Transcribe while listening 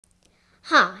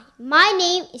Hi, my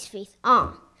name is Faith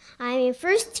Ong. I am in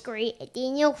first grade at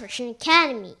Daniel Christian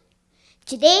Academy.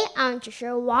 Today I want to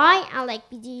share why I like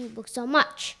BJU Books so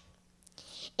much.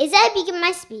 As I begin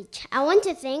my speech, I want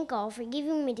to thank God for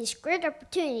giving me this great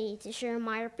opportunity to share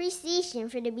my appreciation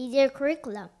for the BJU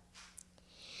curriculum.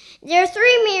 There are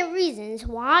three main reasons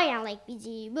why I like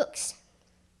BJU Books.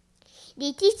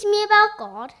 They teach me about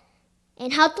God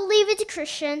and how to live as a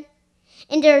Christian,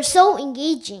 and they are so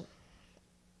engaging.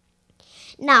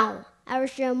 Now, I will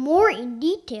share more in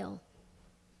detail.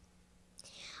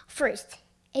 First,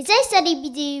 as I study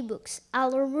BJU Books, I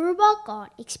learn more about God,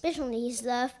 especially His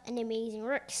love and amazing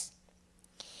works.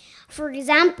 For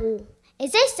example,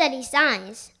 as I study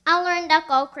science, I learned that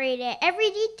God created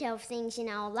every detail of things in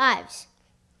our lives.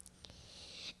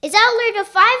 As I learned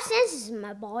the 5 senses of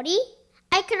my body,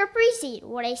 I could appreciate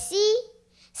what I see,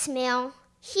 smell,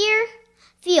 hear,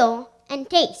 feel, and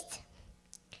taste.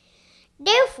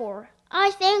 Therefore,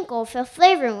 I thank God for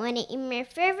flavor when I eat my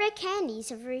favorite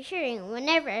candies of hearing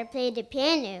whenever I play the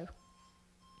piano.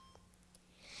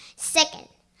 Second,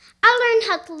 I learned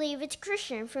how to live as a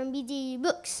Christian from BJU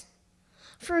Books.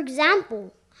 For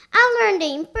example, I learned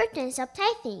the importance of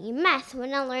tithing in math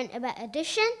when I learned about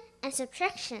addition and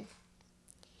subtraction.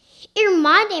 It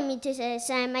reminded me to set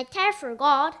aside my tithe for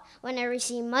God when I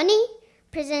receive money,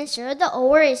 presents, or the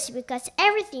awards because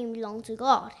everything belongs to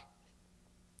God.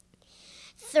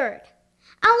 Third,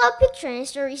 I love pictures and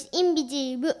stories in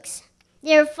BJU Books.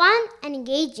 They are fun and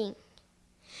engaging.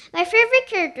 My favorite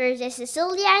characters are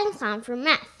Cecilia and Clown from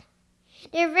math.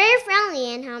 They are very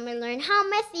friendly and help me learn how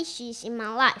math is used in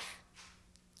my life.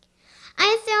 I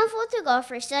am thankful to God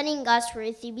for studying God's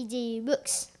Word through BJU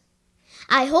Books.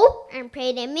 I hope and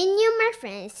pray that many of my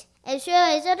friends, as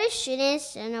well as other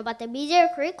students, learn about the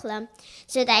BJU curriculum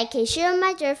so that I can share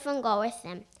my joy from God with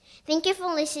them. Thank you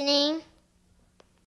for listening.